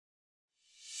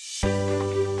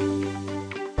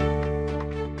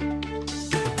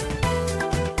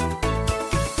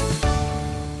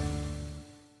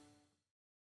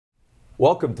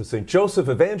Welcome to St. Joseph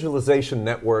Evangelization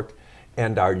Network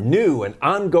and our new and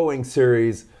ongoing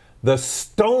series, The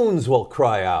Stones Will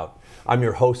Cry Out. I'm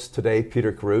your host today,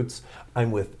 Peter Karutz. I'm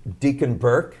with Deacon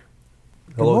Burke.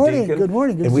 Hello, Good morning. Deacon. Good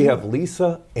morning. Good and to we see have you.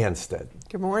 Lesia Anstead.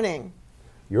 Good morning.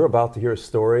 You're about to hear a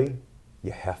story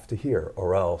you have to hear,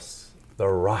 or else the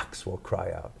rocks will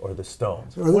cry out, or the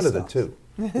stones. Or the One of the stones. two.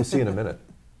 We'll see in a minute.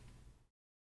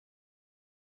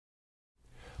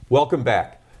 Welcome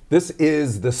back. This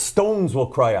is The Stones Will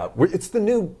Cry Out. It's the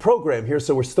new program here,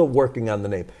 so we're still working on the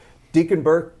name. Deacon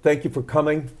Burke, thank you for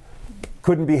coming.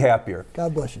 Couldn't be happier.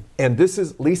 God bless you. And this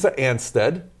is Lesia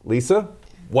Anstead. Lesia,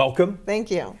 welcome. Thank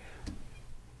you.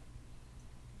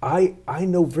 I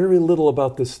know very little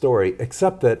about this story,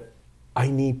 except that I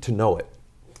need to know it,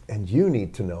 and you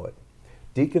need to know it.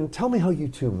 Deacon, tell me how you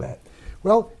two met.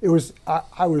 Well,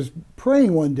 I was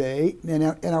praying one day, and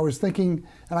I was thinking,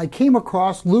 and I came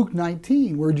across Luke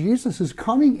 19, where Jesus is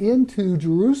coming into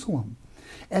Jerusalem.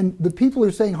 And the people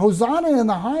are saying, Hosanna in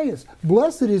the highest.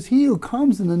 Blessed is he who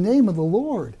comes in the name of the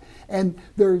Lord. And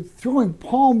they're throwing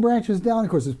palm branches down.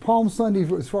 Of course, it's Palm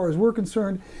Sunday as far as we're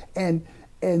concerned. And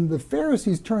the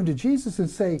Pharisees turn to Jesus and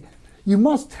say, you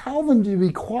must tell them to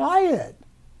be quiet.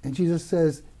 And Jesus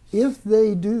says, if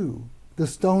they do, the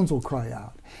stones will cry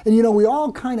out. And you know, we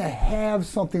all kind of have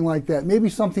something like that. Maybe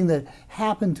something that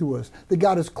happened to us that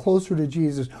got us closer to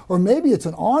Jesus. Or maybe it's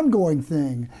an ongoing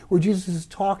thing where Jesus is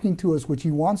talking to us, which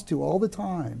he wants to all the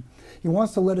time. He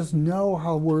wants to let us know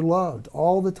how we're loved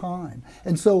all the time.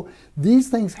 And so these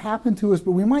things happen to us,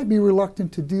 but we might be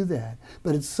reluctant to do that.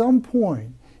 But at some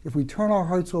point, if we turn our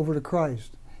hearts over to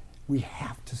Christ, we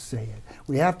have to say it.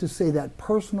 We have to say that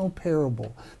personal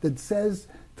parable that says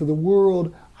to the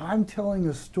world, I'm telling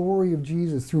a story of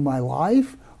Jesus through my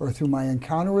life or through my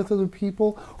encounter with other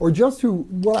people or just through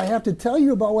what I have to tell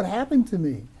you about what happened to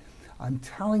me. I'm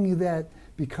telling you that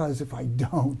because if I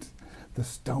don't, the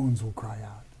stones will cry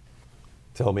out.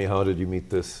 Tell me, how did you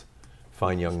meet this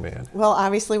fine young man? Well,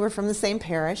 obviously, we're from the same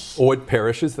parish. Oh, what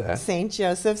parish is that? St.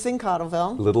 Joseph's in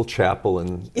Cottleville. Little chapel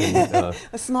in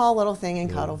A small little thing in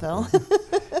Cottleville.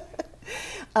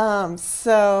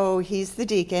 So he's the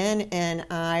deacon, and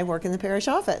I work in the parish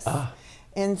office.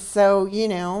 And so, you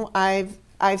know, I've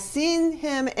seen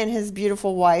him and his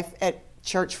beautiful wife at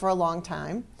church for a long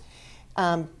time.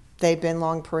 They've been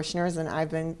long parishioners, and I've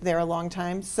been there a long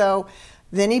time. So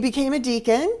then he became a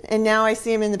deacon, and now I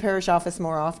see him in the parish office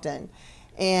more often.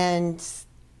 And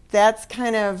that's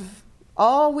kind of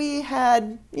all we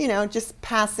had, you know, just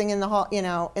passing in the hall, you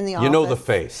know, in the office. You know the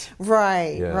face.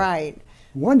 Right, Yeah. right.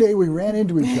 One day we ran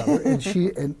into each other,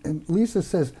 and and Lisa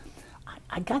says,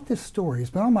 I got this story. It's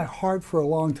been on my heart for a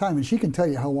long time, and she can tell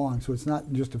you how long, so it's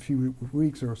not just a few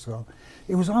weeks or so.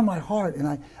 It was on my heart, and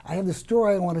I have this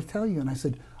story I want to tell you. And I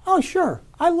said, oh, sure.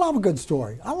 I love a good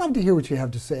story. I love to hear what you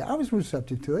have to say. I was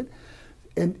receptive to it.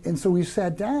 And so we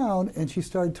sat down, and she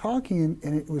started talking,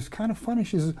 and it was kind of funny.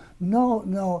 She says,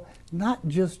 no, not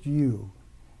just you.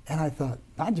 And I thought,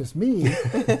 not just me.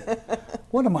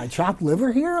 What am I, chopped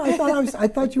liver here? I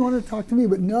thought you wanted to talk to me,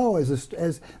 but no.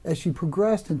 As she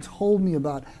progressed and told me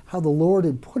about how the Lord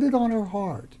had put it on her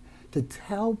heart to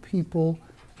tell people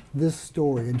this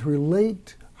story and to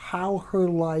relate how her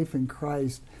life in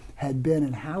Christ had been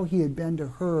and how he had been to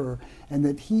her, and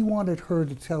that he wanted her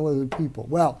to tell other people.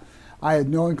 Well, I had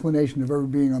no inclination of ever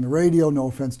being on the radio. No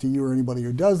offense to you or anybody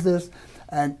who does this.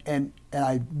 And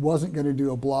I wasn't going to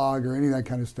do a blog or any of that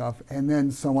kind of stuff. And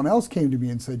then someone else came to me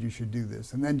and said, you should do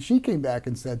this. And then she came back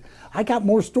and said, I got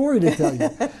more story to tell you.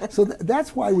 So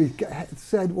that's why we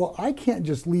said, well, I can't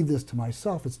just leave this to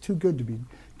myself. It's too good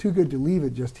to leave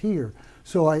it just here.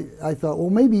 So I thought, well,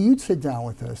 maybe you'd sit down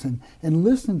with us and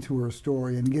listen to her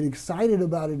story and get excited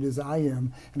about it as I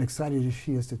am and excited as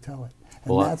she is to tell it.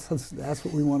 And Well, that's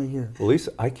what we want to hear. Well,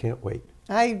 Lisa, I can't wait.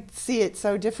 I see it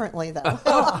so differently, though.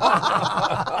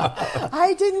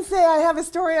 I didn't say I have a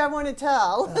story I want to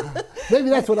tell. Maybe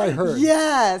that's what I heard.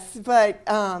 Yes, but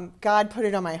God put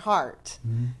it on my heart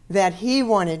that he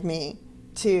wanted me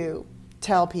to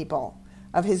tell people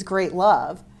of his great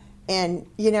love. And,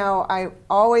 you know, I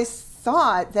always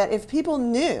thought that if people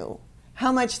knew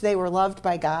how much they were loved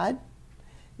by God,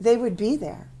 they would be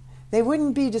there. They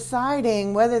wouldn't be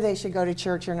deciding whether they should go to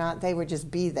church or not. They would just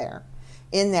be there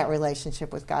in that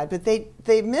relationship with God. But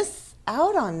they miss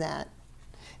out on that.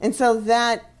 And so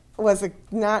that was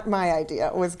not my idea.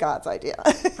 It was God's idea.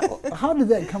 How did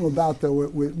that come about, though,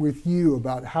 with you,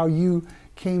 about how you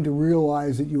came to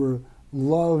realize that you were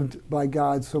loved by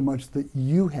God so much that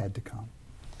you had to come?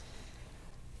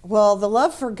 Well, the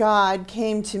love for God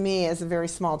came to me as a very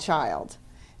small child.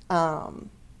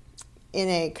 In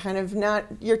a kind of not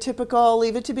your typical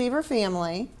Leave It to Beaver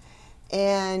family.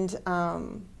 and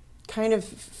kind of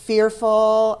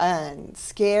fearful and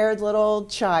scared little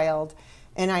child,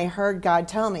 and I heard God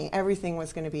tell me everything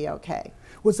was going to be okay.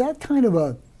 Was that kind of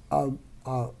a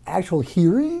actual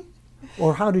hearing,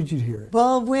 or how did you hear it?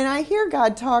 Well, when I hear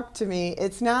God talk to me,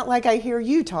 it's not like I hear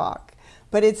you talk,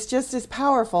 but it's just as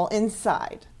powerful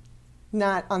inside,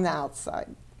 not on the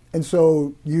outside. And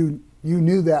so you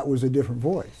knew that was a different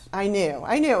voice. I knew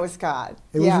it was God.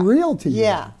 It was real to you.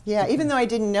 Yeah, yeah. Okay. Even though I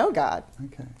didn't know God,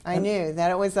 Okay. I knew that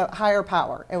it was a higher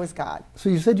power. It was God. So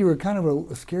you said you were kind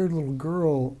of a scared little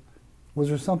girl. Was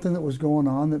there something that was going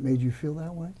on that made you feel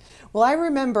that way? Well, I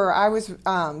remember I was,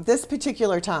 this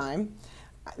particular time,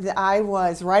 I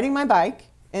was riding my bike,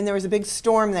 and there was a big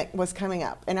storm that was coming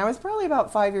up. And I was probably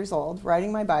about 5 years old,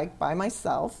 riding my bike by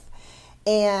myself.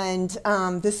 And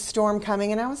this storm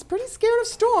coming, and I was pretty scared of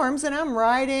storms, and I'm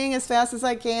riding as fast as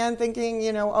I can, thinking,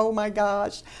 oh my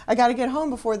gosh, I got to get home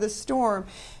before this storm.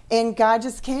 And God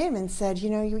just came and said, you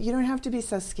don't have to be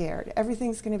so scared.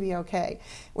 Everything's going to be okay,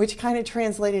 which kind of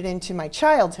translated into my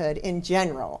childhood in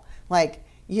general. Like,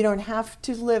 you don't have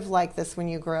to live like this when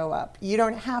you grow up. You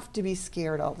don't have to be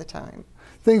scared all the time.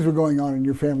 Things were going on in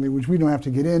your family, which we don't have to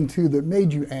get into, that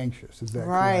made you anxious. Is that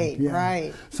right? Correct? Yeah.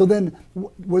 Right. So then,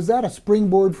 was that a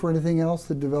springboard for anything else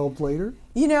that developed later?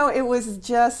 It was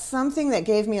just something that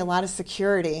gave me a lot of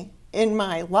security in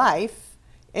my life,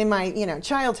 in my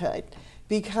childhood,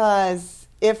 because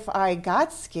if I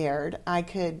got scared, I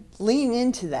could lean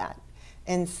into that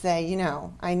and say,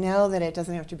 I know that it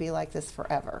doesn't have to be like this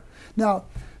forever. Now,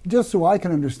 just so I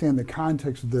can understand the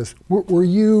context of this, were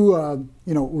you,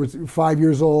 were 5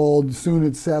 years old, soon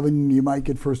at 7, you might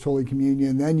get First Holy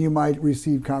Communion, then you might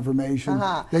receive confirmation,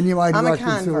 then you might I'm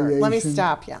reconciliation. a convert. Let me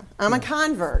stop you. I'm a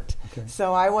convert. Okay.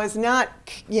 So I was not,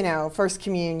 First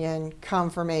Communion,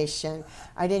 confirmation.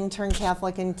 I didn't turn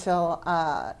Catholic until,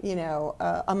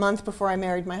 a month before I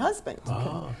married my husband.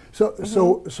 Okay.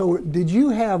 So did you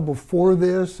have before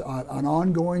this an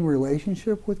ongoing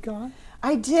relationship with God?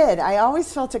 I did. I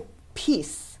always felt a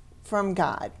peace from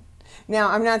God. Now,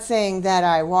 I'm not saying that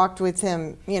I walked with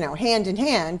him, hand in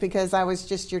hand, because I was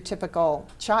just your typical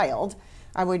child.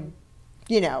 I would,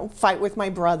 fight with my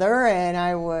brother, and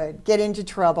I would get into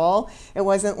trouble. It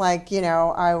wasn't like,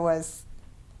 I was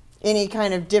any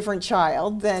kind of different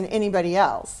child than anybody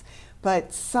else.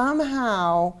 But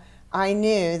somehow I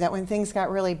knew that when things got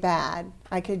really bad,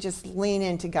 I could just lean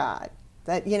into God.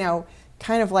 That,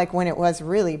 kind of like when it was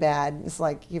really bad, it's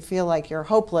like you feel like you're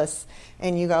hopeless,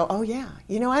 and you go, oh yeah,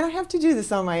 I don't have to do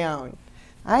this on my own.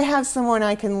 I have someone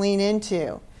I can lean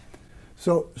into.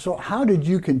 So how did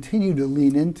you continue to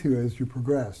lean into as you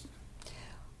progressed?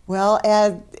 Well,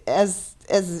 as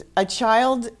a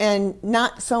child, and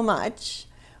not so much,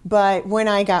 but when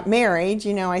I got married,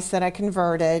 I said I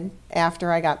converted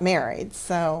after I got married.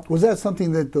 So was that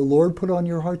something that the Lord put on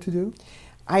your heart to do?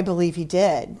 I believe he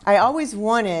did. I always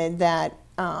wanted that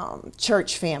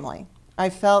church family. I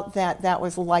felt that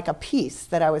was like a piece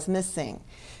that I was missing.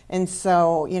 And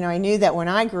so, I knew that when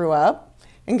I grew up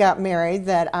and got married,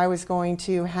 that I was going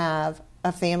to have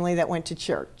a family that went to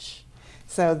church.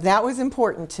 So that was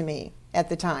important to me at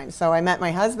the time. So I met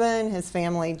my husband, his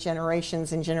family,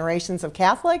 generations and generations of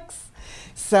Catholics.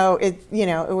 So it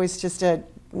was just a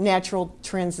natural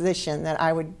transition that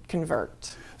I would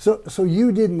convert. So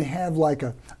you didn't have like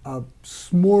a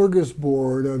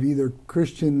smorgasbord of either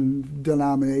Christian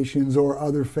denominations or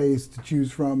other faiths to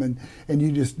choose from, and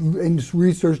you just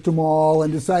researched them all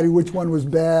and decided which one was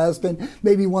best, and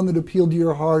maybe one that appealed to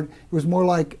your heart. It was more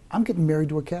like, I'm getting married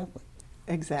to a Catholic.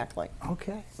 Exactly.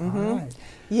 Okay. Mm-hmm. All right.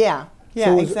 Yeah. Yeah.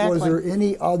 So exactly. Was there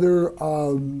any other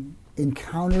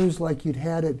encounters like you'd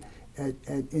had at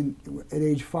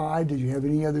age 5? Did you have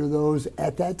any other of those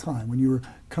at that time when you were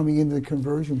coming into the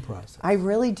conversion process? I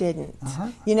really didn't. Uh-huh.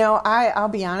 I'll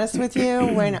be honest with you.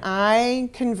 When I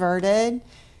converted,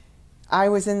 I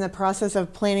was in the process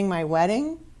of planning my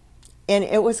wedding, and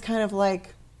it was kind of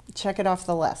like, check it off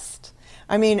the list.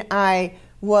 I mean, I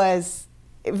was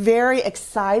very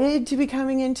excited to be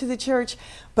coming into the church,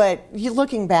 but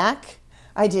looking back,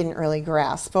 I didn't really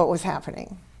grasp what was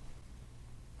happening.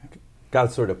 God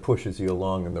sort of pushes you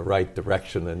along in the right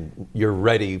direction, and you're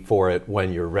ready for it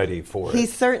when you're ready for it. He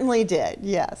certainly did,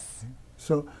 yes.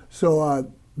 So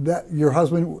that your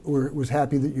husband was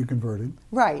happy that you converted.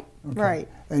 Right, Okay. right.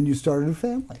 And you started a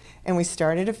family. And we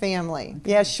started a family.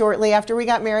 Okay. Yeah, shortly after we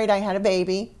got married, I had a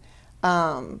baby,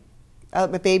 a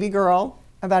baby girl,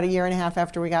 about 1.5 years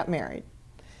after we got married.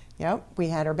 Yep, we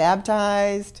had her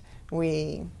baptized.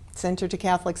 We sent her to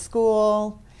Catholic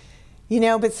school.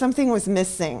 But something was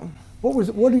missing. What was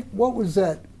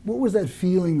that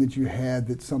feeling that you had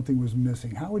that something was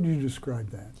missing? How would you describe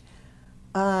that?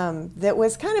 that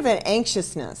was kind of an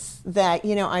anxiousness that,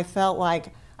 I felt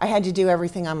like I had to do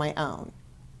everything on my own.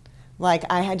 Like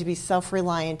I had to be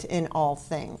self-reliant in all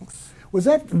things. Was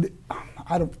that,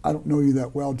 I don't know you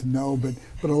that well to know, but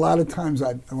a lot of times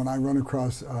when I run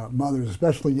across mothers,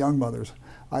 especially young mothers,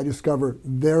 I discover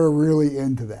they're really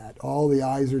into that. All the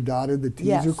I's are dotted, the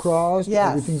T's are crossed,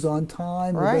 everything's on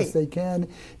time, the best they can.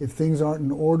 If things aren't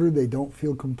in order, they don't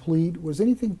feel complete. Was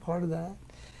anything part of that?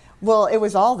 Well, it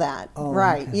was all that,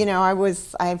 right. Okay.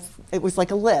 It was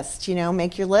like a list,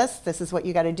 make your list, this is what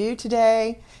you got to do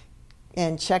today,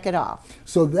 and check it off.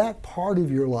 So that part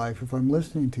of your life, if I'm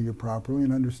listening to you properly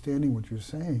and understanding what you're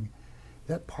saying,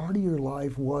 that part of your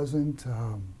life wasn't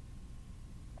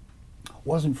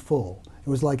full. It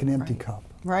was like an empty cup.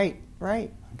 Right.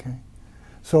 Okay.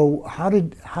 So how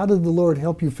did the Lord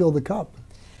help you fill the cup?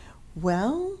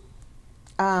 Well,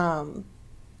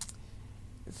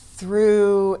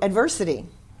 through adversity.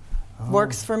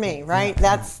 Works for me, right?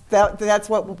 That's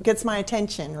what gets my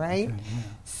attention, right? Okay, yeah.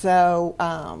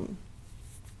 So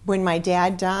when my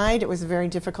dad died, it was a very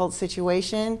difficult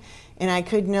situation, and I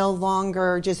could no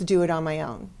longer just do it on my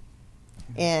own.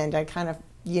 And I kind of,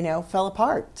 fell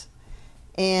apart.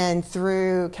 And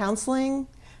through counseling,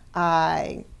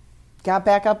 I got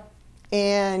back up,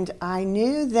 and I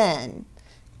knew then,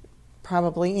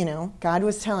 probably, God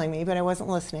was telling me, but I wasn't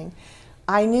listening.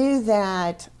 I knew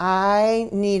that I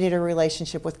needed a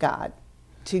relationship with God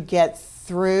to get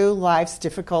through life's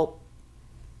difficult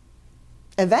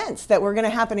events that were going to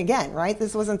happen again, right?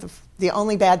 This wasn't the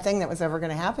only bad thing that was ever going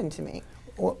to happen to me.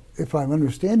 Well, if I'm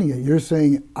understanding it, you're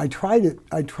saying I tried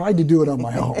to do it on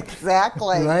my own.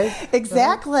 Exactly. Right?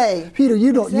 Exactly. Peter,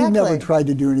 you've never tried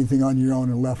to do anything on your own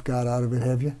and left God out of it,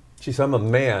 have you? Geez, I'm a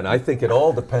man. I think it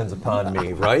all depends upon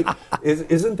me, right?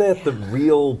 Isn't that the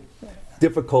real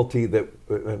difficulty that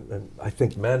I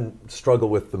think men struggle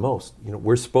with the most?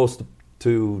 We're supposed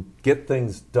to get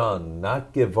things done,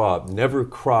 not give up, never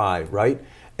cry, right?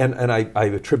 And I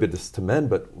attribute this to men,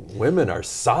 but women are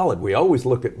solid. We always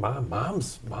look at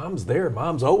mom's there,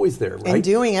 mom's always there, right? And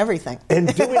doing everything. And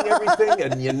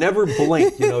you never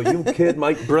blink. You kid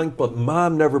might blink, but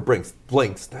mom never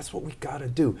blinks. That's what we got to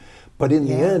do. But in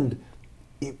the end,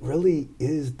 it really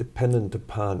is dependent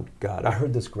upon God. I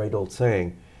heard this great old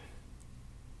saying,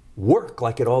 work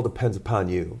like it all depends upon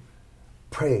you.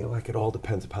 Pray like it all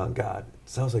depends upon God.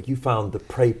 Sounds like you found the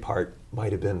pray part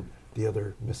might have been the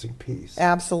other missing piece.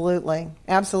 Absolutely.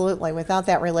 Without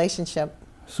that relationship.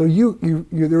 So you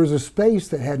there was a space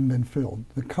that hadn't been filled,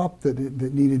 the cup that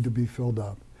needed to be filled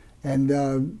up.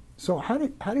 And so how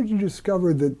did you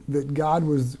discover that God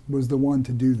was the one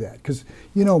to do that? Because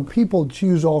people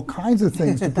choose all kinds of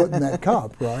things to put in that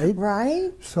cup, right?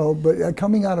 Right. So, but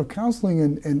coming out of counseling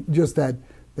and just that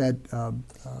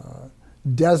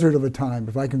desert of a time,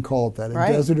 if I can call it that, a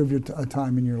desert of a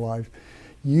time in your life,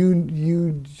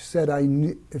 you said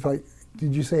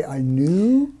did you say I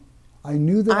knew? I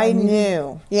knew that I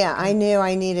knew. Yeah, I knew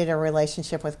I needed a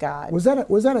relationship with God. Was that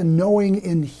a knowing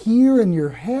in here in your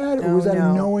head, or was that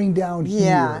a knowing down here?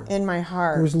 Yeah, in my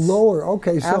heart. It was lower.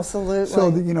 Okay, so absolutely.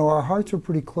 So our hearts are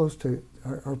pretty close to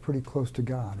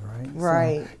God, right?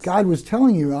 Right. So God was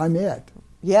telling you, I'm it.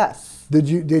 Yes.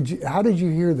 How did you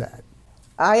hear that?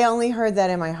 I only heard that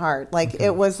in my heart. Like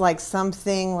it was like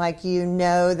something like,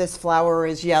 this flower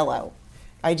is yellow.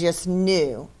 I just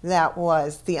knew that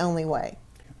was the only way.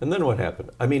 And then what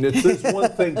happened? I mean, there's one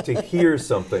thing to hear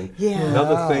something,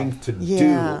 another thing to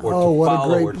do or to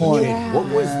follow or to change. Yeah. What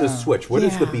was the switch? What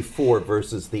is the before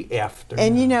versus the after?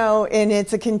 And and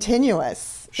it's a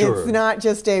continuous. Sure. It's not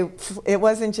just it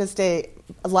wasn't just a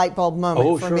light bulb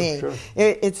moment for me. Sure.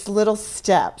 It's little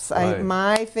steps. Right.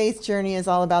 My faith journey is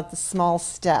all about the small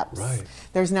steps. Right.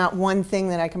 There's not one thing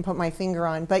that I can put my finger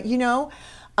on. But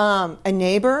a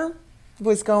neighbor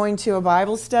was going to a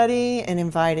Bible study and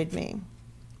invited me.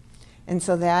 And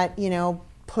so that,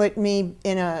 put me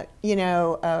in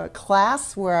a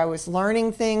class where I was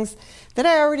learning things that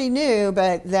I already knew,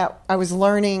 but that I was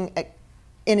learning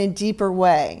in a deeper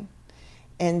way.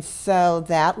 And so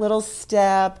that little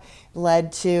step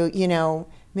led to,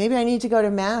 maybe I need to go to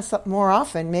Mass more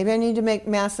often. Maybe I need to make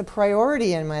Mass a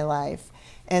priority in my life.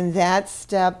 And that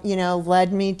step,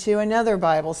 led me to another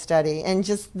Bible study, and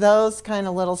just those kind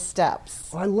of little steps.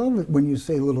 Well, I love it when you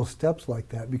say little steps like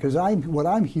that, because what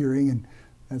I'm hearing, and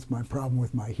that's my problem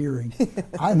with my hearing,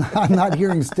 I'm not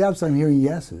hearing steps, I'm hearing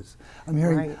yeses. I'm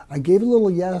hearing, I gave a little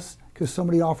yes because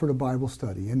somebody offered a Bible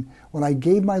study. And when I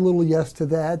gave my little yes to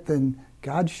that, then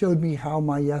God showed me how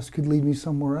my yes could lead me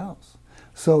somewhere else.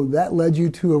 So that led you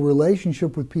to a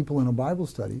relationship with people in a Bible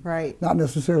study. Right. Not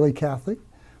necessarily Catholic,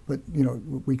 but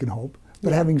we can hope.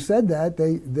 But having said that,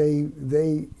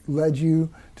 they led you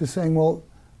to saying, well,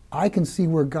 I can see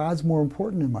where God's more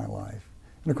important in my life.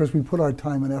 And of course, we put our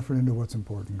time and effort into what's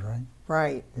important, right?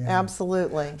 Right, Yeah.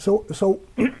 absolutely. So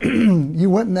you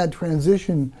went in that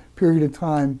transition period of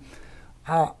time.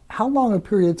 How long a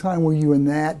period of time were you in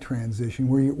that transition,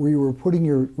 where you were putting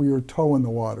your toe in the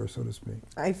water, so to speak?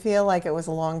 I feel like it was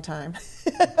a long time.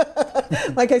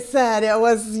 Like I said, it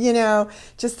was,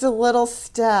 just a little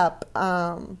step.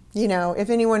 If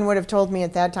anyone would have told me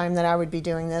at that time that I would be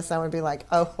doing this, I would be like,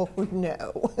 oh,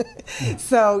 no.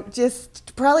 So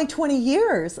just probably 20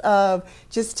 years of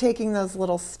just taking those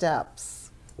little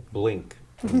steps. Blink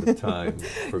from the time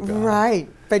for God. Right.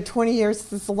 But 20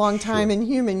 years is a long time in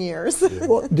human years. Yeah.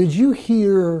 Well, did you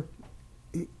hear,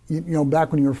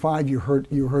 back when you were 5, you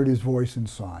heard his voice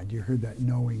inside. You heard that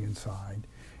knowing inside.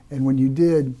 And when you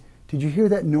did you hear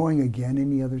that knowing again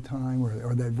any other time,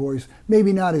 or that voice,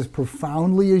 maybe not as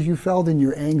profoundly as you felt in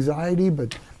your anxiety,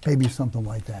 but maybe something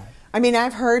like that? I mean,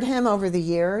 I've heard him over the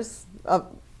years,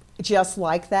 just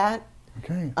like that.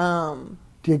 Okay.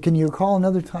 Can you recall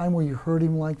another time where you heard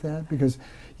him like that? Because,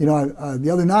 the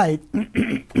other night,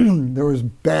 there was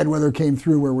bad weather came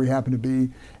through where we happened to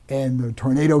be, and the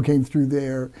tornado came through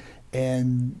there,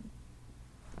 and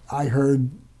I heard,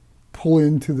 pull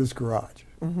into this garage.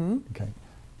 Mm-hmm. Okay.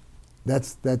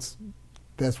 That's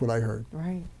what I heard.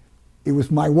 Right. It was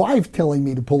my wife telling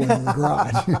me to pull into the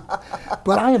garage.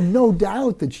 But I have no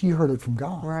doubt that she heard it from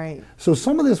God. Right. So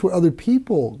some of this were other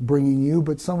people bringing you,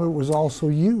 but some of it was also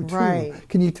you, too. Right.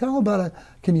 Can you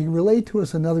can you relate to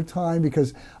us another time?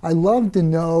 Because I love to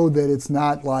know that it's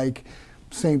not like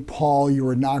St. Paul, you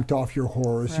were knocked off your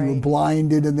horse, you were Right.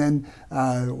 blinded, and then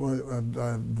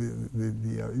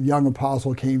the young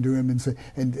apostle came to him and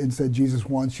said, Jesus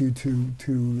wants you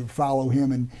to follow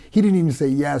him. And he didn't even say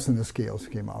yes, and the scales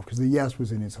came off, because the yes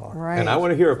was in his heart. Right. And I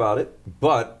want to hear about it,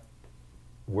 but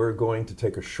we're going to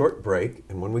take a short break,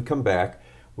 and when we come back,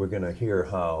 we're going to hear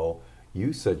how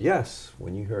you said yes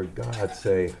when you heard God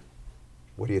say,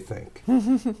 what do you think?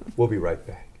 We'll be right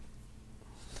back.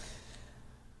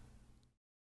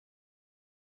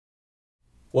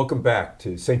 Welcome back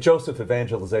to St. Joseph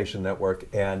Evangelization Network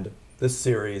and this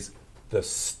series, The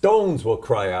Stones Will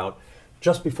Cry Out.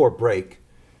 Just before break,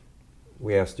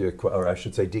 we asked you, or I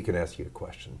should say Deacon asked you a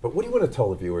question. But what do you want to tell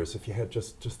the viewers, if you had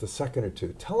just a second or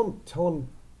two? Tell them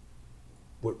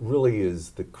what really is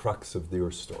the crux of your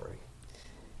story.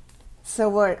 So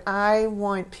what I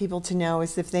want people to know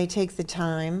is if they take the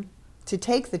time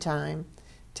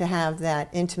to have that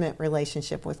intimate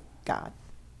relationship with God.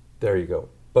 There you go.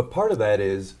 But part of that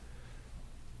is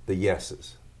the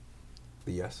yeses.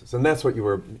 The yeses. And that's what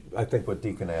I think what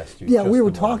Deacon asked you. Yeah, just we a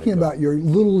were moment talking ago. about your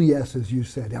little yeses, you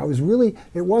said.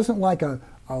 It wasn't like a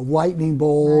lightning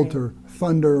bolt Right. or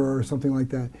thunder or something like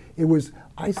that. It was,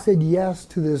 I said yes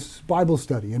to this Bible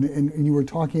study. And you were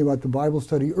talking about the Bible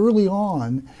study early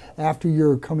on after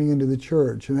you're coming into the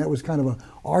church. And that was kind of a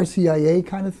RCIA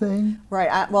kind of thing. Right.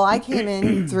 I came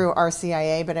in through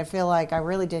RCIA, but I feel like I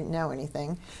really didn't know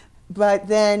anything. But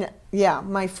then,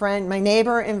 my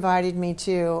neighbor invited me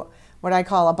to what I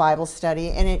call a Bible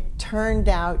study, and it turned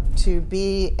out to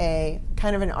be a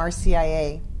kind of an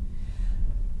RCIA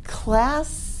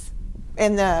class,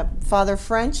 and the Father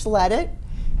French led it,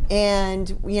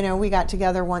 and, we got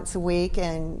together once a week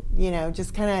and,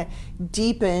 just kind of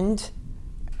deepened,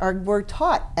 or were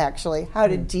taught, actually, how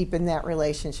to deepen that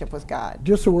relationship with God.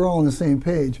 Just so we're all on the same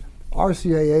page,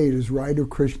 RCIA is Rite of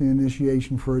Christian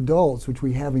Initiation for Adults, which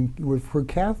we have for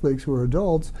Catholics who are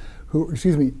adults,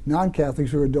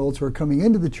 non-Catholics who are adults who are coming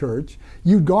into the church.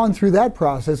 You've gone through that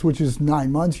process, which is 9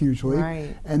 months usually.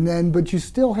 Right. But you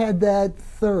still had that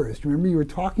thirst. Remember, you were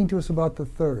talking to us about the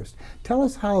thirst. Tell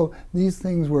us how these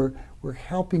things were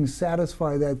helping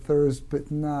satisfy that thirst, but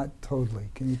not totally.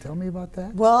 Can you tell me about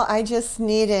that? Well, I just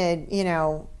needed,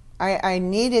 I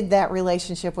needed that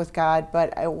relationship with God,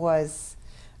 but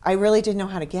I really didn't know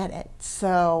how to get it.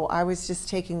 So I was just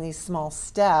taking these small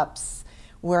steps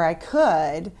where I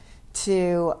could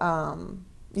to,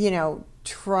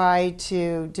 try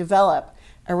to develop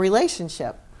a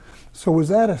relationship. So was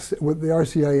that with the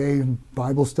RCIA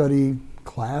Bible study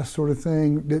class sort of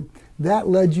thing? That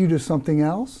led you to something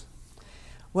else?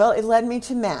 Well, it led me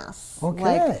to Mass.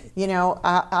 Okay.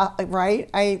 Right?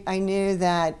 I knew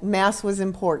that Mass was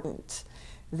important.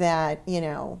 That,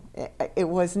 it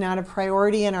was not a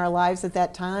priority in our lives at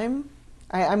that time.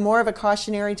 I'm more of a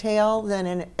cautionary tale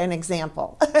than an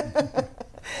example.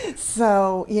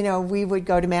 So, we would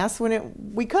go to Mass when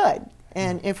we could.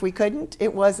 And if we couldn't,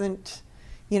 it wasn't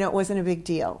a big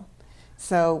deal.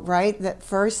 So, right, that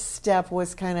first step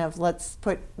was kind of, let's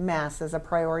put Mass as a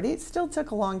priority. It still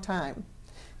took a long time.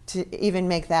 to even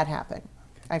make that happen.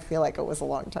 I feel like it was a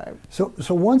long time. So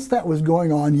once that was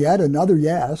going on, yet another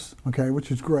yes, okay,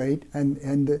 which is great.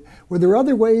 And were there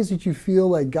other ways that you feel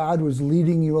like God was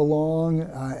leading you along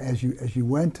as you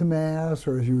went to Mass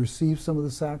or as you received some of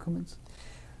the sacraments?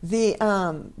 The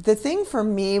thing for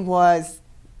me was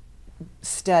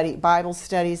Bible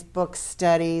studies, book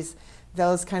studies,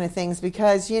 those kind of things,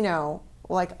 because,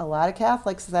 like a lot of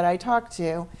Catholics that I talk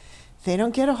to, they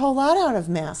don't get a whole lot out of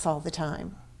Mass all the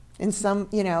time. And some,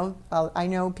 I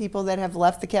know people that have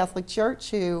left the Catholic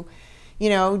Church who,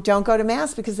 don't go to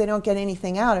Mass because they don't get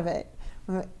anything out of it.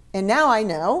 And now I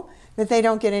know that they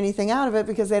don't get anything out of it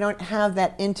because they don't have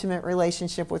that intimate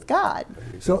relationship with God.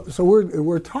 So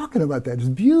we're talking about that. It's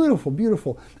beautiful,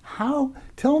 beautiful.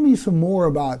 Tell me some more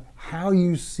about how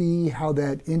you see how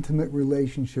that intimate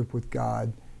relationship with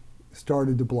God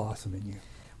started to blossom in you.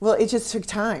 Well, it just took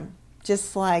time.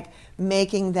 Just like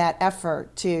making that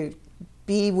effort to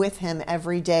be with him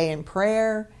every day in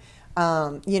prayer.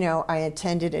 I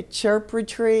attended a chirp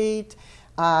retreat,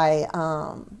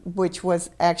 which was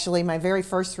actually my very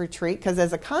first retreat, because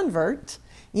as a convert,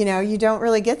 you don't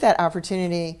really get that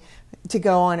opportunity to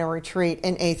go on a retreat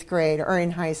in 8th grade or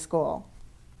in high school.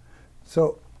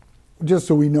 So, just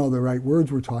so we know the right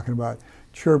words we're talking about,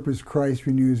 chirp is Christ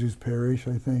renews his parish,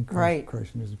 I think. Right.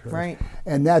 Christ renews his parish. Right.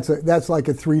 And that's like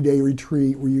a 3-day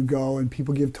retreat where you go and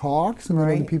people give talks and then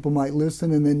other people might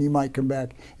listen and then you might come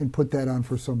back and put that on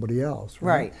for somebody else.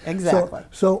 Right. Right. Exactly.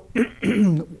 So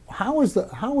how is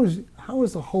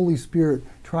the Holy Spirit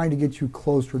trying to get you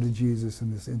closer to Jesus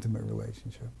in this intimate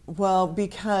relationship? Well,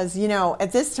 because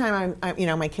at this time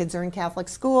I'm my kids are in Catholic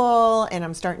school and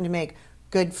I'm starting to make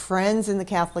good friends in the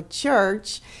Catholic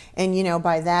Church, and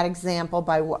by that example,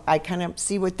 I kind of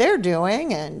see what they're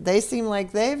doing, and they seem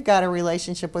like they've got a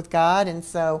relationship with God, and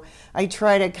so I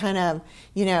try to kind of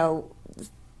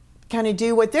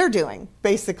do what they're doing,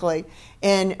 basically.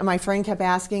 And my friend kept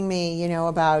asking me,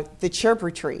 about the chirp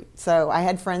retreat. So I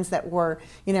had friends that were,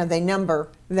 they number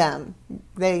them.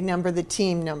 They number the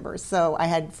team numbers. So I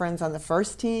had friends on the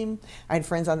first team. I had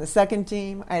friends on the second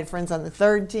team. I had friends on the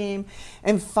third team.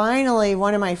 And finally,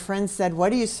 one of my friends said,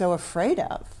 "What are you so afraid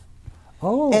of?"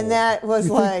 Oh. And that was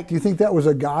do you think that was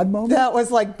a God moment? That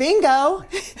was like, bingo.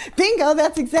 Bingo,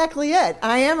 that's exactly it.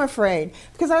 I am afraid.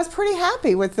 Because I was pretty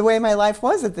happy with the way my life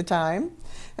was at the time.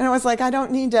 And I was like, I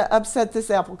don't need to upset this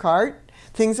apple cart.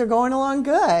 Things are going along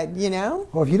good,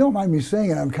 Well, if you don't mind me saying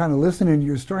it, I'm kind of listening to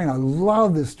your story, and I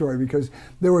love this story because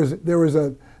there was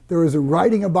a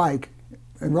riding a bike,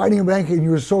 and you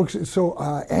were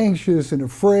so anxious and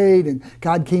afraid, and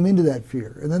God came into that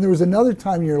fear. And then there was another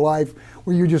time in your life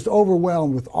where you're just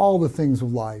overwhelmed with all the things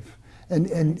of life.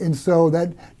 And so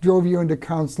that drove you into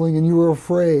counseling, and you were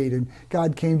afraid, and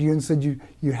God came to you and said,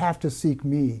 you have to seek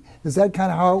me. Is that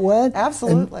kind of how it went?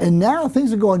 Absolutely. And now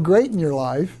things are going great in your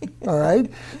life, all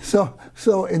right? So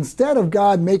instead of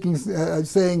God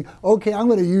saying, okay, I'm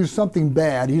going to use something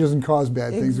bad, he doesn't cause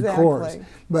bad things, of course.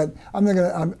 But I'm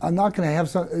not going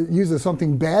to use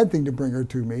something bad thing to bring her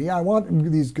to me. I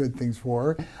want these good things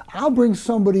for her. I'll bring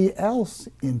somebody else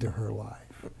into her life.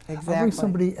 Exactly. I'll bring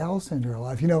somebody else into her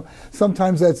life.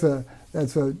 Sometimes that's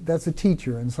a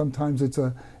teacher, and sometimes it's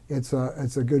a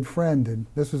good friend. And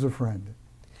this was a friend.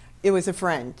 It was a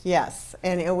friend, yes,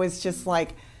 and it was just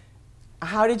like,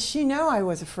 how did she know I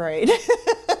was afraid?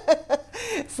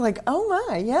 It's like, oh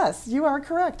my, yes, you are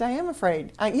correct. I am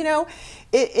afraid.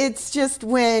 It's just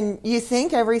when you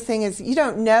think everything is, you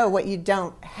don't know what you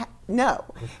don't know,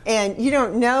 and you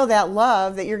don't know that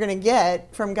love that you're going to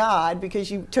get from God because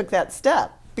you took that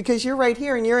step. Because you're right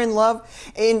here and you're in love,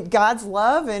 in God's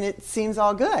love, and it seems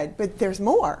all good, but there's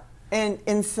more. And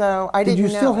so I didn't know.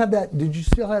 Did you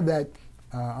still have that?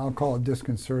 I'll call it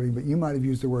disconcerting, but you might have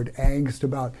used the word angst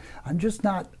about,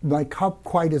 my cup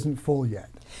quite isn't full yet.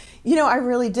 I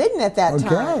really didn't at that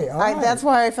time. Right. That's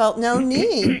why I felt no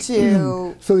need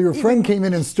to. So your friend came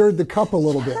in and stirred the cup a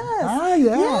little bit. Yes.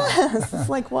 Yes. It's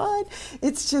like, what?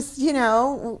 It's just,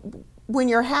 when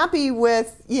you're happy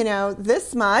with,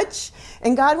 this much,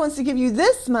 and God wants to give you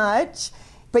this much,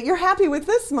 but you're happy with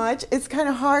this much, it's kind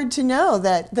of hard to know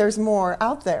that there's more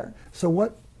out there. So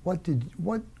what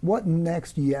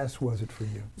next yes was it for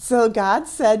you? So God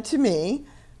said to me,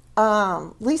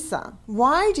 Lisa,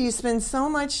 why do you spend so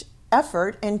much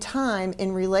effort and time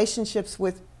in relationships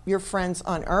with your friends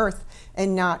on earth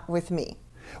and not with me?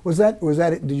 Was that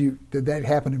it? Did that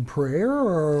happen in prayer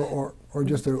or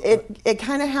just a? It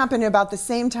kind of happened about the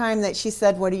same time that she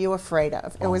said, "What are you afraid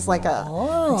of?" It was like a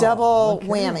double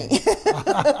whammy.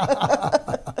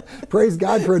 Praise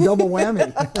God for a double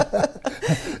whammy.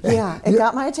 Yeah, it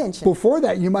got my attention. Before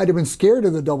that, you might have been scared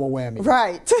of the double whammy.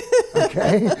 Right.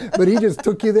 Okay, but he just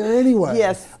took you there anyway.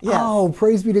 Yes, yes. Oh,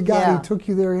 praise be to God, Yeah. he took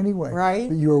you there anyway. Right.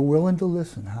 But you were willing to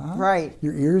listen, huh? Right.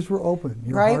 Your ears were open.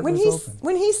 Your Right. heart When was open.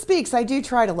 when he speaks, I do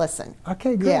try to listen.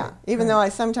 Okay, good. Yeah. Even though I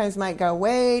sometimes might go,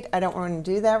 wait, I don't want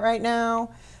to do that right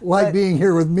now. Like But- being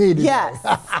here with me today. Yes.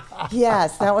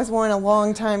 Yes, that was one a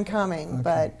long time coming.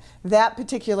 But that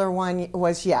particular one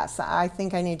was, yes, I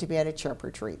think I need to be at a church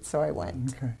retreat. So I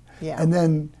went. Okay. Yeah. And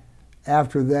then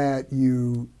after that,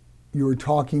 you were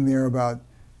talking there about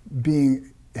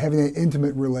having an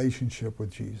intimate relationship with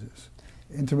Jesus,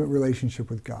 intimate relationship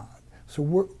with God. So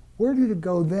where did it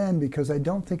go then? Because I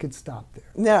don't think it stopped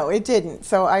there. No, it didn't.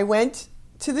 So I went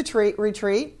to the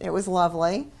retreat. It was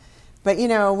lovely. But,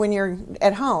 when you're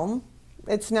at home,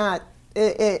 it's not,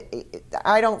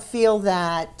 I don't feel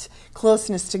that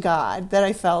closeness to God that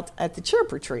I felt at the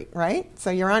church retreat, right? So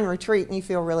you're on retreat and you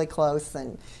feel really close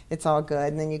and it's all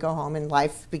good. And then you go home and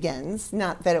life begins.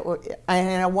 Not that I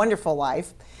had a wonderful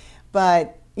life,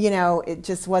 but, it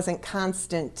just wasn't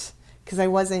constant because I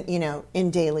wasn't, in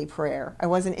daily prayer. I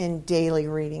wasn't in daily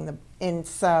reading. And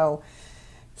so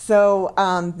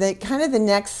the kind of the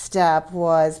next step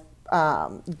was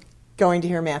going to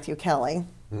hear Matthew Kelly.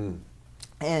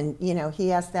 And,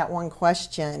 he asked that one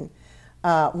question,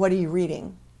 what are you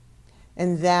reading?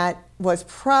 And that was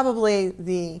probably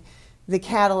the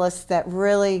catalyst that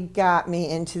really got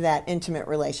me into that intimate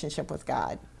relationship with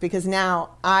God. Because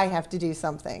now I have to do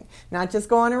something, not just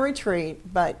go on a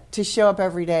retreat, but to show up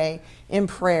every day in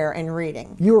prayer and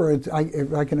reading.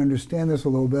 If I can understand this a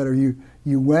little better, you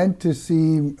went to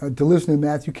listen to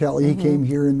Matthew Kelly. He came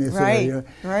here in this area.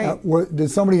 Right.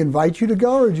 Did somebody invite you to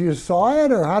go, or you just saw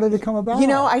it, or how did it come about?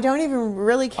 I don't even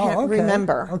really can't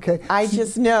remember. Okay. I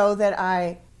just know that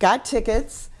I got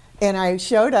tickets and I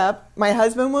showed up. My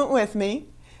husband went with me.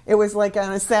 It was like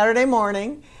on a Saturday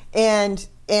morning, and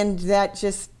that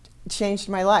just changed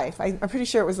my life. I'm pretty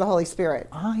sure it was the Holy Spirit.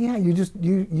 Oh yeah,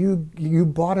 you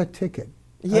bought a ticket.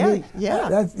 Yeah,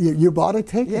 You bought a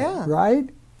ticket, yeah. Right?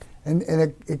 And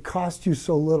it cost you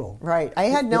so little. Right. I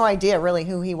had no idea really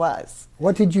who he was.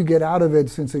 What did you get out of it,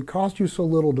 since it cost you so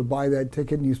little to buy that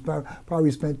ticket, and you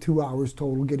probably spent 2 hours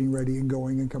total getting ready and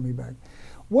going and coming back?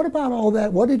 What about all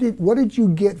that? What did you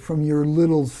get from your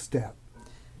little step?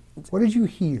 What did you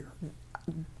hear?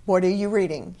 What are you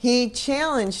reading? He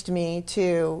challenged me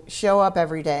to show up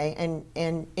every day and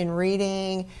in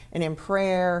reading and in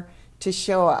prayer to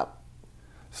show up.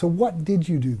 So what did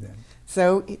you do then?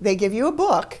 So they give you a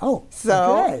book. Oh,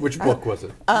 so okay. Which book was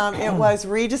it? It was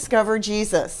Rediscover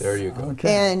Jesus. There you go.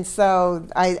 Okay. And so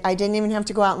I didn't even have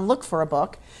to go out and look for a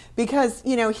book because,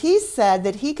 he said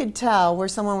that he could tell where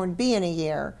someone would be in a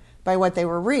year by what they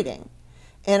were reading.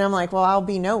 And I'm like, well, I'll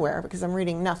be nowhere because I'm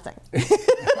reading nothing.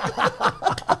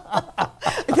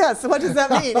 Yes, what does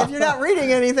that mean? If you're not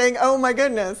reading anything, oh my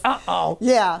goodness. Uh-oh.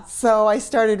 Yeah, so I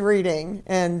started reading,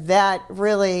 and that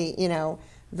really,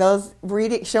 those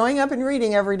showing up and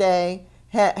reading every day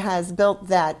has built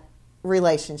that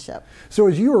relationship. So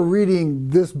as you were reading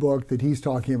this book that he's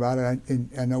talking about,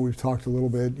 and I know we've talked a little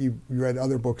bit, you read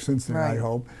other books since then, Right. I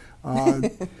hope.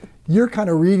 You're kind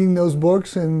of reading those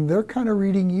books, and they're kind of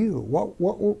reading you. What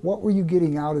were you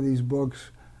getting out of these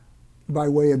books by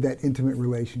way of that intimate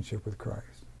relationship with Christ?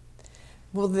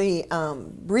 Well, the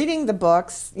reading the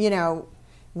books,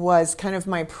 was kind of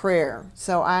my prayer.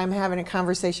 So I'm having a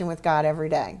conversation with God every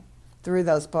day through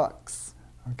those books.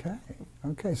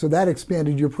 Okay. So that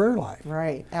expanded your prayer life.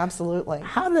 Right, absolutely.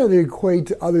 How did it equate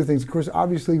to other things? Of course,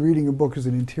 obviously reading a book is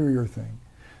an interior thing.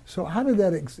 So how did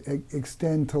that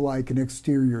extend to like an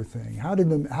exterior thing?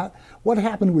 What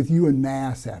happened with you in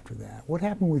Mass after that? What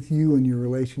happened with you and your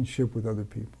relationship with other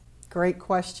people? Great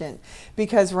question.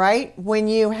 Because, right, when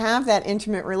you have that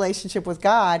intimate relationship with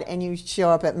God and you show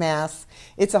up at Mass,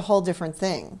 it's a whole different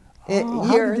thing.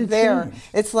 How You're did it there. change?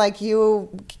 It's like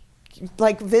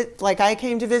like I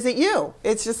came to visit you.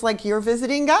 It's just like you're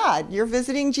visiting God. You're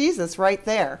visiting Jesus right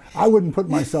there. I wouldn't put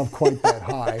myself quite that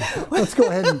high. Let's go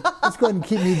ahead and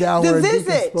keep me down where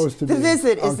Deacon's supposed to be. The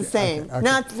visit is the same. Okay.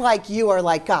 Not like you are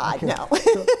like God. No.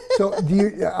 So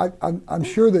I'm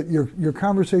sure that your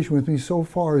conversation with me so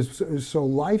far is so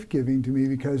life-giving to me,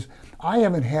 because I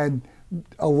haven't had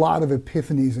a lot of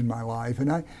epiphanies in my life,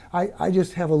 and I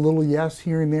just have a little yes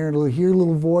here and there, and a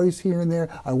little voice here and there.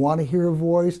 I want to hear a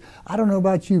voice. I don't know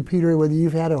about you, Peter, whether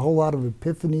you've had a whole lot of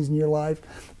epiphanies in your life,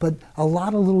 but a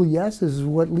lot of little yeses is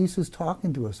what Lisa's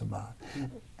talking to us about.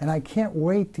 And I can't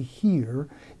wait to hear,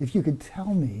 if you could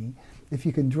tell me, if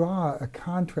you could draw a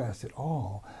contrast at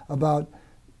all about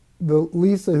the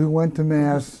Lisa who went to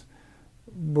Mass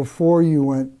before you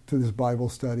went to this Bible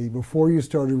study, before you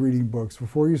started reading books,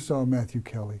 before you saw Matthew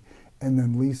Kelly, and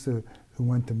then Lisa who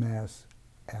went to Mass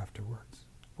afterwards.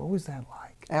 What was that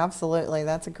like? Absolutely.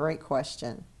 That's a great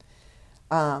question.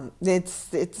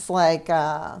 It's like,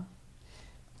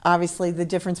 obviously, the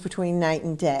difference between night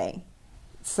and day.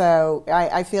 So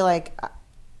I feel like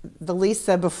the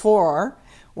Lesia before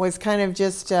was kind of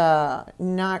just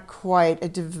not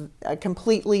quite a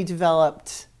completely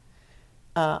developed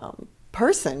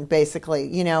person, basically.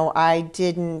 You know, I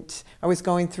was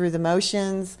going through the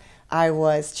motions, I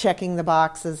was checking the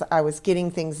boxes, I was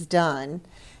getting things done.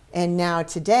 And now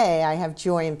today I have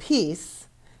joy and peace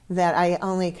that I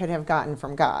only could have gotten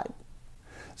from God.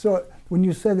 So when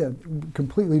you said that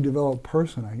completely developed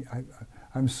person,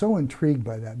 I'm so intrigued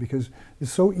by that, because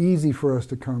it's so easy for us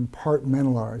to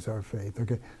compartmentalize our faith.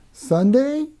 Okay,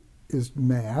 Sunday is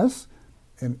Mass,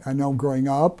 and I know growing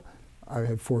up, I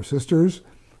had 4 sisters.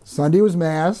 Sunday was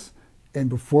Mass, and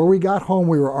before we got home,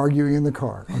 we were arguing in the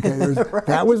car. Okay, Right.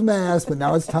 That was Mass, but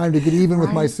now it's time to get even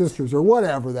with my sisters, or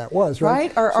whatever that was.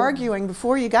 Right, or arguing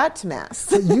before you got to Mass.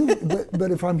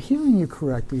 but if I'm hearing you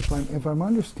correctly, if I'm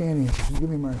understanding it, it's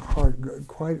giving my heart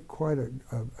quite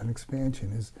an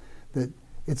expansion, is that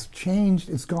it's changed,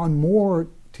 it's gone more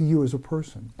to you as a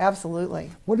person.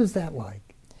 Absolutely. What is that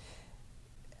like?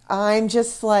 I'm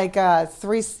just like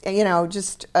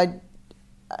just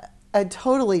a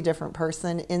totally different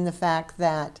person, in the fact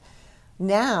that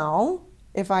now,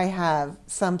 if I have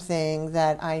something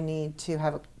that I need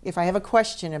to if I have a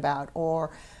question about,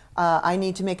 or I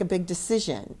need to make a big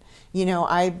decision,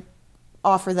 I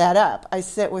offer that up. I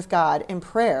sit with God in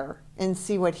prayer and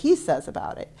see what He says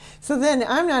about it. So then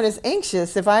I'm not as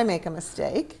anxious if I make a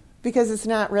mistake, because it's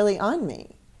not really on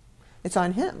me. It's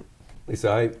on Him.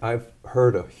 Lisa, I've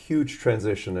heard a huge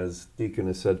transition, as Deacon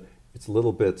has said. It's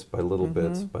little bits by little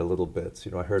bits by little bits.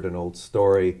 I heard an old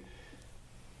story.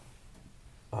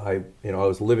 I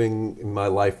was living in my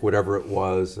life, whatever it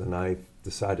was, and I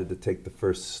decided to take the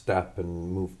first step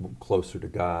and move closer to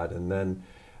God. And then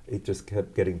it just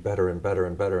kept getting better and better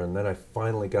and better. And then I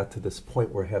finally got to this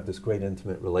point where I have this great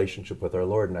intimate relationship with our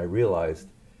Lord, and I realized,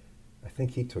 I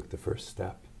think He took the first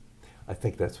step. I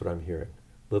think that's what I'm hearing.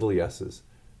 Little yeses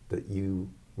that you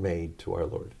made to our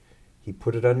Lord. He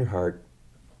put it on your heart,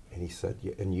 and He said,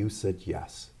 and you said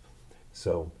yes.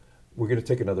 So we're going to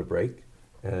take another break,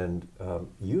 and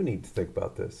you need to think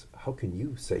about this. How can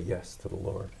you say yes to the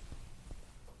Lord?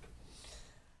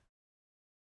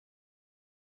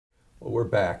 Well, we're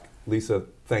back. Lisa,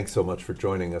 thanks so much for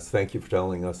joining us. Thank you for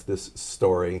telling us this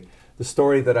story. The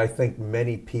story that I think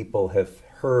many people have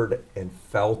heard and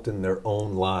felt in their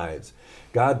own lives.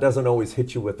 God doesn't always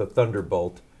hit you with a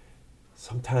thunderbolt.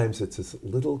 Sometimes it's this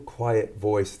little quiet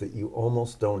voice that you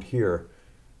almost don't hear,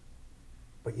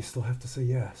 but you still have to say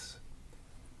yes.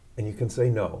 And you can say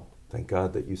no. Thank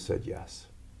God that you said yes.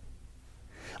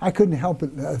 I couldn't help but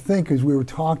think, as we were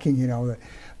talking,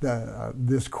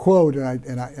 this quote,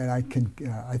 and I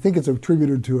think it's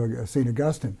attributed to St.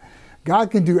 Augustine. God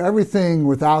can do everything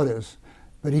without us,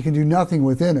 but He can do nothing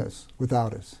within us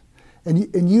without us.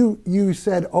 And you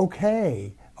said,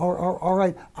 okay, all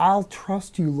right, I'll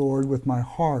trust you, Lord, with my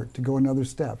heart to go another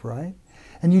step, right?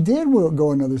 And you did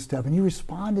go another step, and you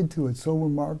responded to it so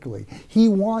remarkably. He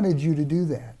wanted you to do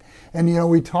that. And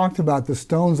we talked about the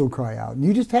stones will cry out. And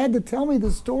you just had to tell me the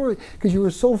story, because you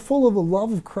were so full of the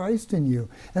love of Christ in you.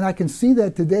 And I can see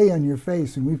that today on your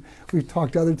face. And we've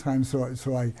talked other times,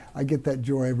 so I get that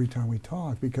joy every time we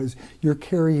talk, because you're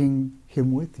carrying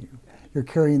Him with you. You're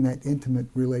carrying that intimate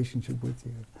relationship with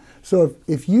you. So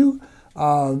if you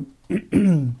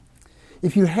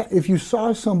if you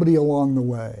saw somebody along the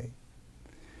way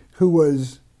who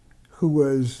was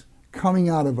coming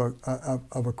out of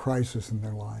a crisis in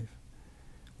their life,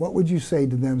 what would you say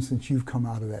to them, since you've come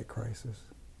out of that crisis?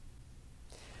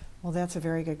 Well, that's a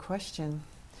very good question.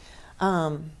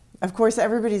 Of course,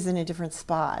 everybody's in a different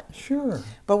spot. Sure.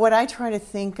 But what I try to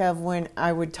think of when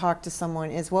I would talk to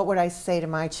someone is, what would I say to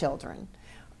my children?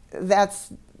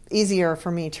 That's easier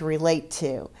for me to relate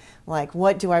to. Like,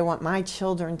 what do I want my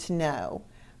children to know?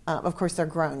 Of course, they're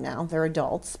grown now, they're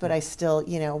adults, but I still,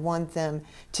 want them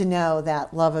to know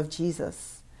that love of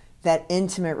Jesus, that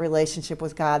intimate relationship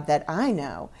with God that I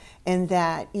know, and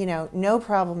that, no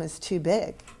problem is too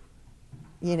big,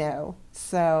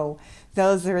 So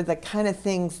those are the kind of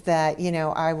things that,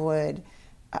 I would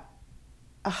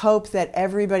hope that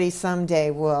everybody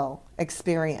someday will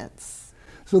experience.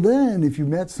 So then, if you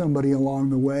met somebody along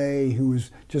the way who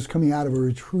was just coming out of a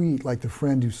retreat, like the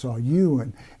friend who saw you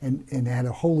and had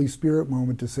a Holy Spirit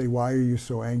moment to say, why are you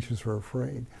so anxious or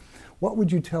afraid? What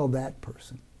would you tell that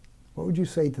person? What would you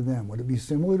say to them? Would it be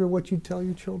similar to what you'd tell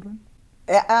your children?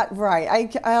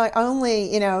 Right. I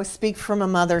only, speak from a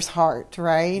mother's heart,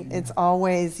 right? Yeah. It's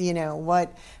always,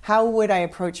 how would I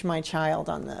approach my child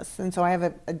on this? And so I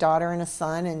have a daughter and a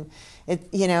son, and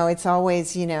it's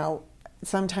always,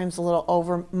 sometimes a little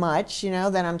over much,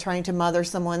 that I'm trying to mother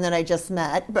someone that I just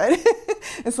met, but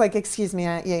it's like, excuse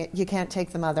me, you can't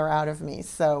take the mother out of me.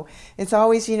 So it's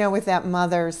always, with that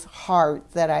mother's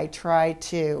heart that I try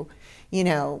to,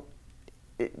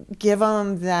 give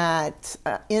them that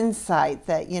insight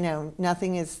that,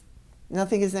 nothing is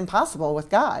impossible with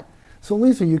God. So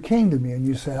Lisa, you came to me and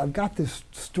you said, I've got this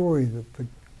story that the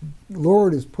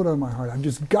Lord has put on my heart. I've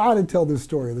just got to tell this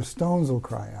story. The stones will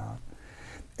cry out.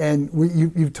 And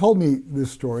you've told me this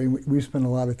story. We spent a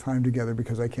lot of time together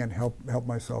because I can't help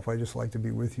myself. I just like to be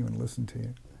with you and listen to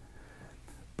you.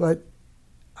 But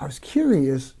I was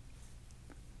curious,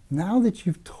 now that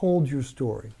you've told your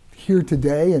story here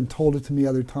today and told it to me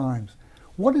other times,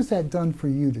 what has that done for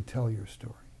you to tell your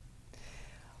story?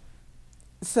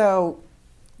 So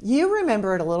you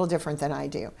remember it a little different than I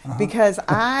do, because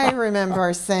I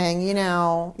remember saying,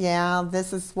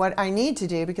 this is what I need to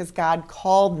do because God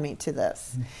called me to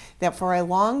this. That for a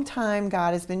long time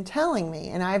God has been telling me,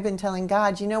 and I've been telling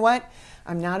God, you know what?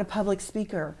 I'm not a public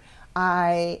speaker.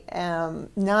 I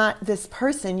am not this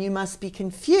person. You must be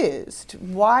confused.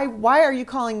 Why are you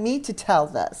calling me to tell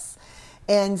this?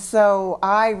 And so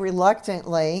I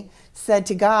reluctantly said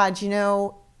to God,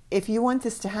 if you want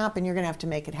this to happen, you're going to have to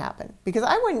make it happen, because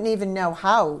I wouldn't even know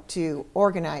how to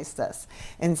organize this.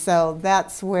 And so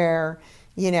that's where,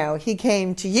 he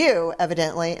came to you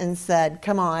evidently and said,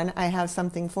 come on, I have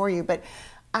something for you. But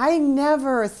I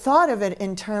never thought of it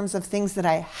in terms of things that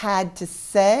I had to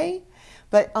say,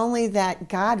 but only that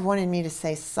God wanted me to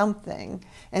say something,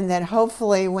 and that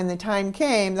hopefully when the time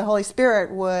came, the Holy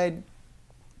Spirit would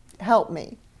help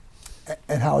me.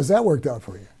 And how has that worked out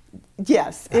for you?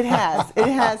 Yes, it has. It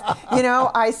has.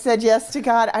 I said yes to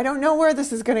God. I don't know where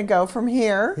this is going to go from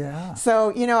here. Yeah.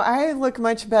 So, I look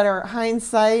much better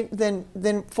hindsight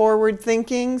than forward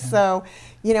thinking. Yeah. So,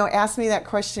 ask me that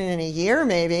question in a year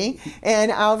maybe,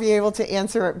 and I'll be able to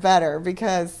answer it better,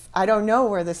 because I don't know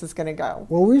where this is going to go.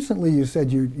 Well, recently you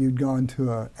said you'd gone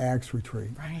to an ACTS retreat.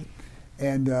 Right.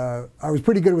 And I was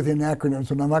pretty good with the acronyms,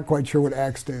 and I'm not quite sure what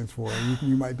ACT stands for.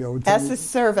 You might be able to tell me. S is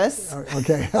service.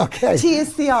 Okay. T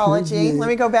is theology. Let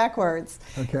me go backwards.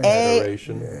 Okay.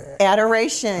 Adoration.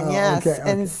 Adoration, yes. Okay.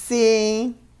 And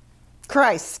C,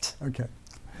 Christ. Okay.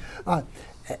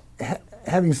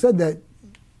 Having said that,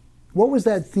 what was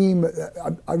that theme?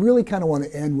 I really kind of want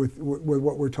to end with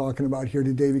what we're talking about here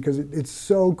today, because it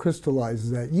so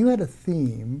crystallizes that. You had a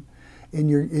theme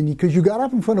because you got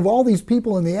up in front of all these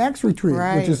people in the ACTS retreat,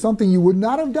 right, which is something you would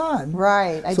not have done.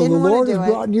 Right. So the Lord has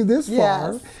brought you this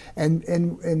yes. far.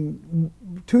 And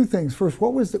two things. First,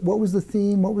 what was the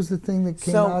theme? What was the thing that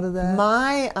came out of that?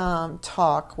 My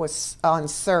talk was on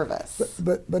service.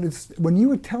 But it's when you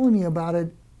were telling me about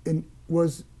it, you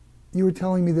were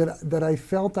telling me that I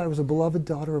felt I was a beloved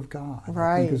daughter of God.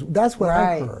 Right. Because that's what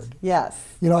I heard. Yes.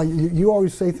 You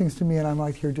always say things to me, and I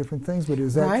might hear different things. But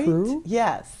is that true?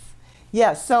 Yes.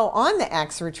 Yes, so on the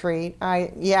ACTS retreat,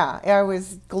 I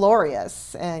was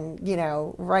glorious and,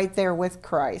 right there with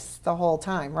Christ the whole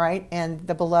time, right? And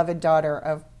the beloved daughter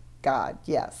of God,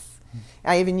 yes.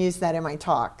 I even used that in my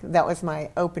talk. That was my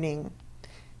opening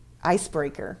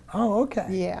icebreaker. Oh, okay.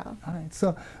 Yeah. All right.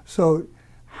 So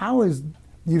how is,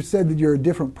 you said that you're a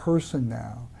different person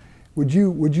now. Would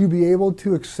you be able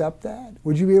to accept that?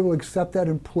 Would you be able to accept that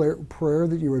in prayer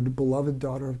that you are the beloved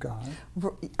daughter of God?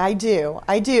 I do.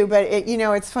 But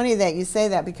it's funny that you say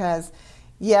that, because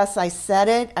yes, I said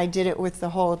it. I did it with the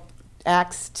whole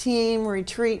ACTS team,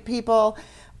 retreat people.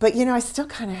 But I still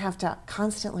kind of have to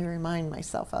constantly remind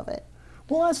myself of it.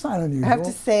 Well, that's not unusual. I have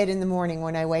to say it in the morning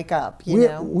when I wake up.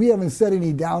 We haven't said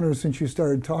any downers since you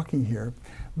started talking here.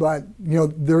 But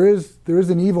there is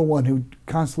an evil one who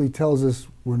constantly tells us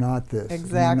we're not this,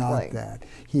 exactly, we're not that.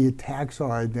 He attacks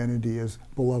our identity as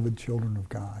beloved children of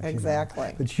God.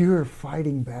 Exactly. But you're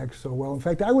fighting back so well. In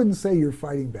fact, I wouldn't say you're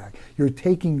fighting back. You're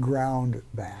taking ground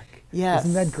back. Yes.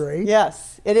 Isn't that great?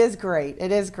 Yes, it is great.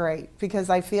 It is great, because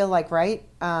I feel like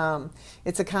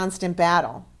it's a constant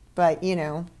battle. But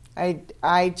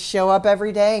I show up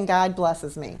every day and God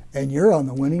blesses me. And you're on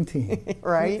the winning team.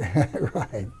 Right?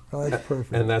 Right. Well, that's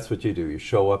perfect. And that's what you do. You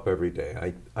show up every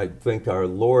day. I think our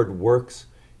Lord works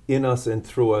in us and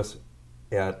through us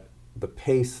at the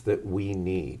pace that we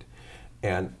need.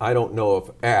 And I don't know if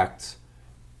ACTS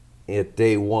at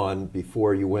day one,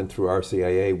 before you went through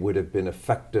RCIA, would have been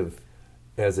effective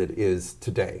as it is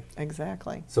today.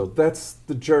 Exactly. So that's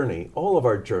the journey, all of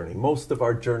our journey. Most of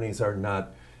our journeys are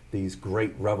not these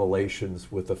great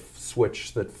revelations with a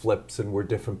switch that flips and we're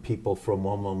different people from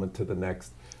one moment to the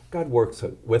next. God works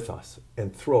with us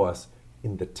and through us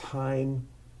in the time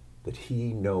that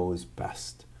He knows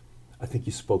best. I think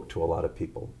you spoke to a lot of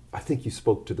people. I think you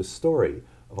spoke to the story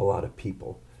of a lot of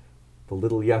people. The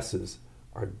little yeses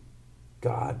are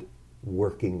God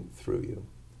working through you.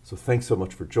 So thanks so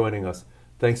much for joining us.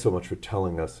 Thanks so much for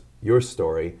telling us your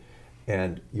story.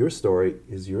 And your story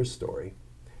is your story.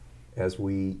 As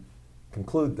we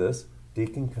conclude this,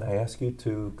 Deacon, can I ask you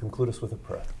to conclude us with a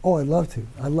prayer? Oh, I'd love to.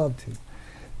 I'd love to.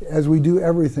 As we do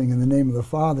everything in the name of the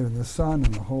Father, and the Son,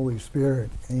 and the Holy Spirit.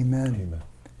 Amen. Amen.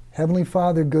 Heavenly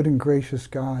Father, good and gracious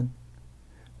God,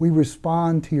 we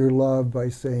respond to your love by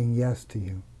saying yes to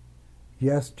you.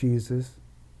 Yes, Jesus.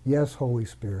 Yes, Holy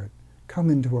Spirit. Come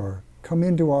into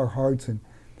our hearts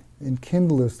and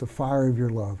kindle us the fire of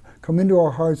your love. Come into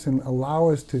our hearts and allow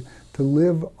us to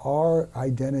live our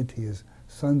identity as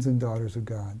sons and daughters of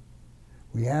God.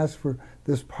 We ask for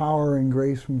this power and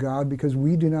grace from God because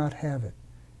we do not have it.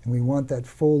 And we want that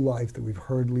full life that we've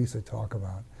heard Lesia talk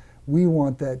about. We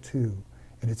want that too.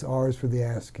 And it's ours for the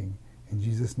asking. In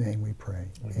Jesus' name we pray.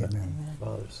 Amen. Amen.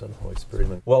 Father, Son, Holy Spirit.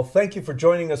 Amen. Well, thank you for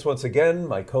joining us once again.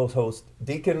 My co-host,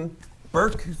 Deacon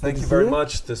Burke, thank you very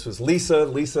much. This was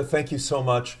Lesia. Lesia, thank you so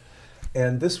much.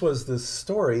 And this was the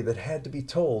story that had to be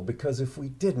told, because if we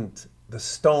didn't, the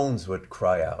stones would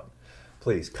cry out.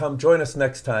 Please come join us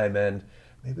next time, and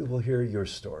maybe we'll hear your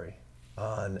story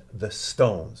on The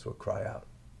Stones Will Cry Out.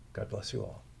 God bless you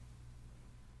all.